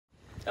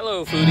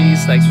Hello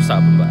foodies, thanks for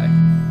stopping by.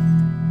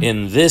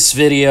 In this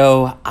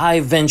video,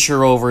 I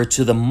venture over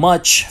to the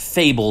much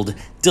fabled,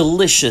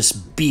 delicious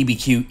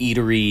BBQ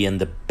eatery in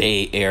the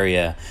Bay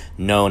Area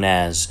known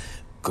as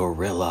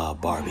Gorilla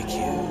Barbecue.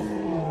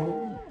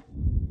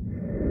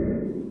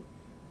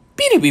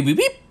 Beep beep beep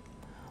beep.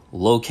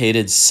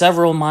 Located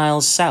several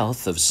miles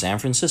south of San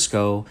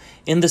Francisco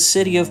in the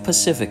city of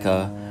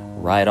Pacifica,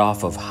 right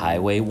off of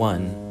Highway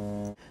 1.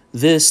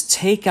 This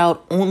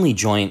takeout-only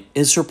joint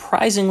is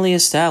surprisingly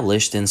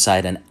established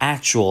inside an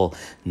actual,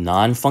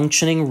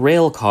 non-functioning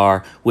rail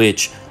car,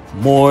 which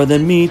more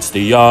than meets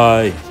the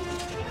eye.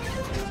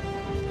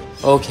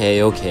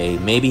 Okay,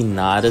 maybe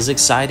not as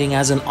exciting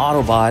as an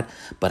Autobot,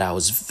 but I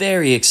was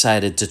very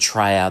excited to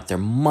try out their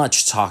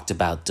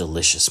much-talked-about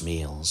delicious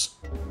meals.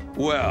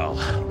 Well,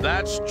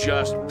 that's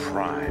just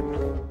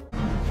prime.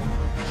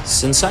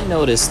 Since I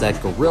noticed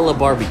that Gorilla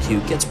Barbecue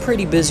gets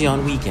pretty busy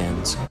on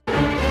weekends,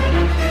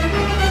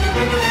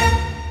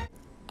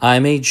 I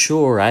made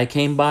sure I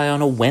came by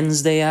on a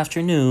Wednesday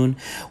afternoon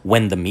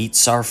when the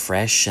meats are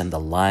fresh and the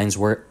lines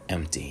were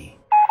empty.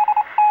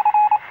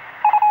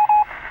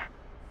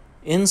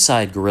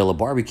 Inside Gorilla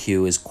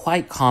Barbecue is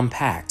quite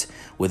compact,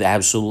 with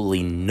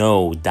absolutely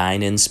no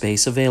dine-in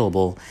space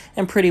available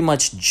and pretty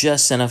much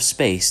just enough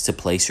space to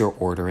place your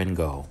order and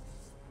go.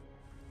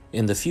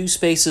 In the few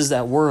spaces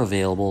that were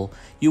available,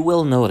 you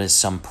will notice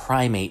some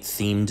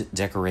primate-themed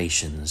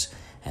decorations,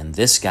 and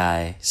this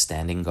guy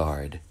standing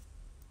guard.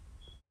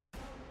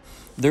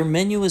 Their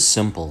menu is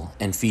simple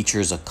and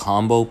features a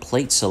combo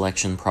plate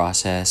selection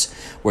process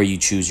where you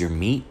choose your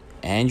meat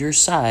and your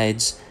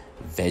sides.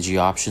 Veggie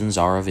options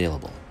are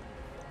available.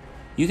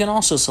 You can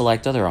also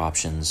select other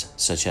options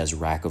such as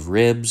rack of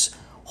ribs,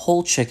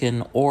 whole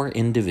chicken, or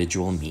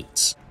individual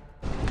meats.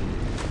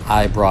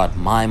 I brought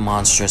my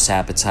monstrous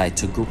appetite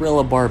to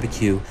Gorilla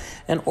Barbecue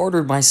and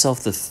ordered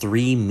myself the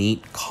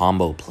 3-meat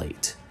combo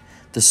plate.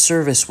 The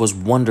service was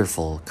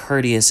wonderful,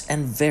 courteous,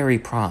 and very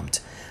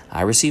prompt.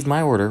 I received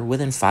my order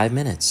within 5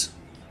 minutes.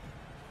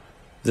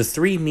 The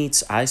 3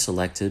 meats I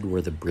selected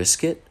were the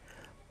brisket,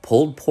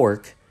 pulled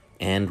pork,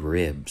 and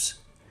ribs.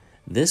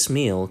 This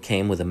meal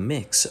came with a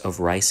mix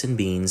of rice and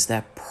beans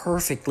that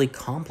perfectly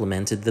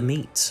complemented the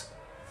meats.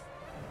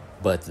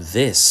 But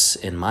this,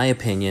 in my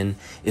opinion,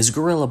 is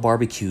Gorilla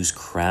Barbecue's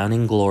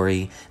crowning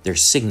glory, their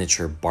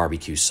signature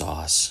barbecue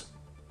sauce.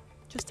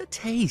 Just a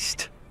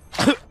taste.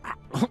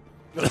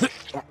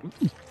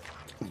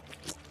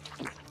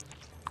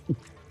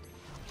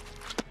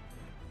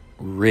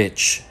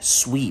 Rich,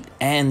 sweet,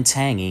 and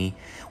tangy,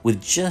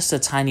 with just a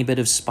tiny bit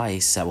of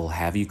spice that will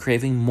have you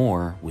craving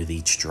more with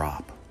each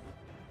drop.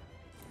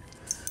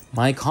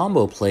 My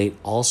combo plate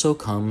also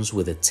comes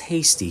with a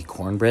tasty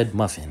cornbread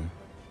muffin.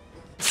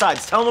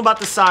 Sides. Tell them about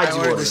the sides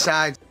you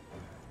ordered.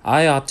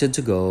 I opted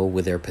to go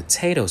with their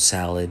potato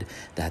salad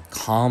that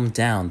calmed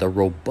down the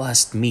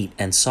robust meat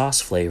and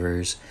sauce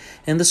flavors,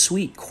 and the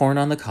sweet corn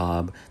on the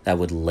cob that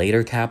would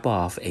later cap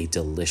off a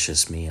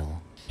delicious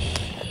meal.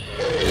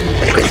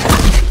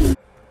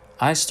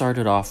 I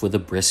started off with a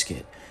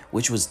brisket,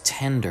 which was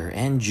tender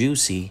and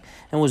juicy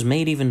and was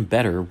made even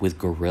better with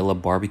Gorilla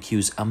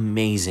Barbecue's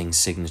amazing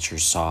signature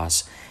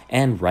sauce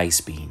and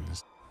rice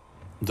beans.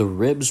 The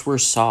ribs were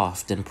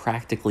soft and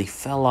practically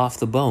fell off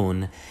the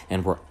bone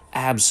and were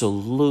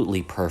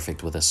absolutely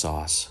perfect with a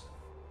sauce.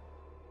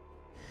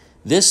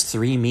 This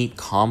 3-meat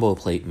combo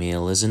plate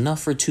meal is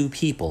enough for 2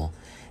 people,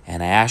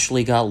 and I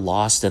actually got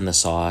lost in the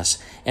sauce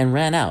and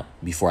ran out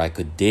before I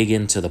could dig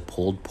into the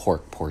pulled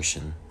pork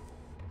portion.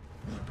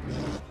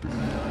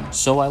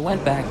 So I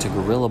went back to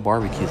Gorilla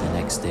Barbecue the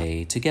next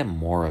day to get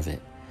more of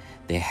it.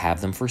 They have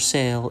them for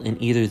sale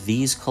in either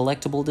these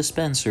collectible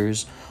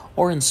dispensers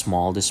or in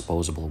small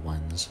disposable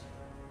ones.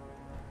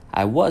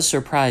 I was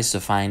surprised to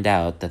find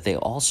out that they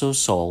also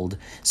sold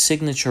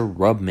signature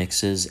rub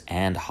mixes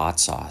and hot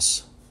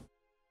sauce.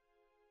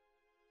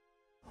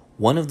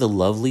 One of the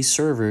lovely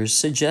servers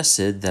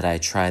suggested that I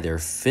try their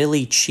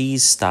Philly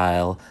cheese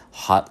style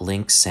hot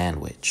link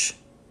sandwich.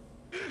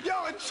 Yo,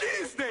 a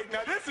cheesesteak!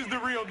 Now this is the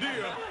real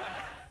deal.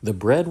 The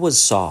bread was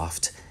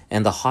soft,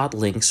 and the hot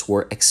links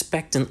were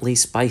expectantly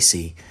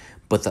spicy,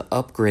 but the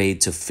upgrade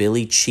to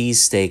Philly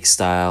cheesesteak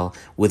style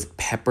with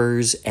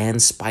peppers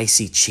and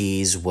spicy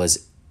cheese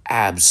was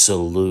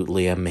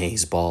absolutely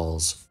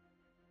amazeballs.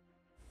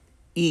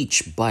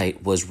 Each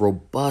bite was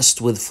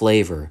robust with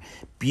flavor,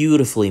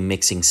 beautifully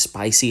mixing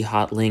spicy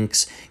hot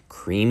links,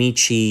 creamy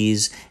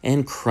cheese,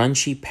 and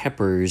crunchy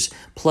peppers,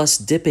 plus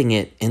dipping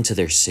it into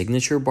their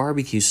signature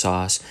barbecue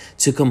sauce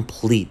to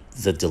complete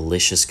the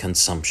delicious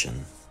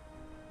consumption.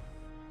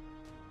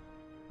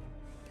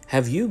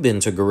 Have you been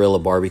to Gorilla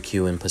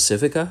Barbecue in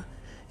Pacifica?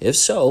 If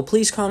so,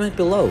 please comment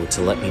below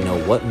to let me know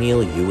what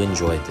meal you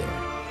enjoyed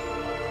there.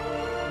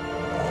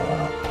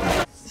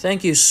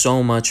 Thank you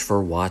so much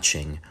for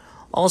watching.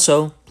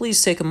 Also,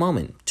 please take a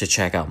moment to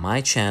check out my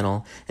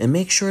channel and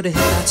make sure to hit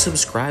that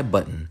subscribe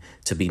button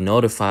to be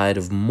notified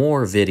of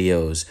more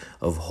videos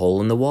of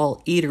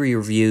hole-in-the-wall eatery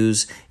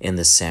reviews in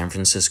the San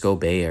Francisco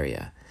Bay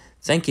Area.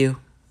 Thank you.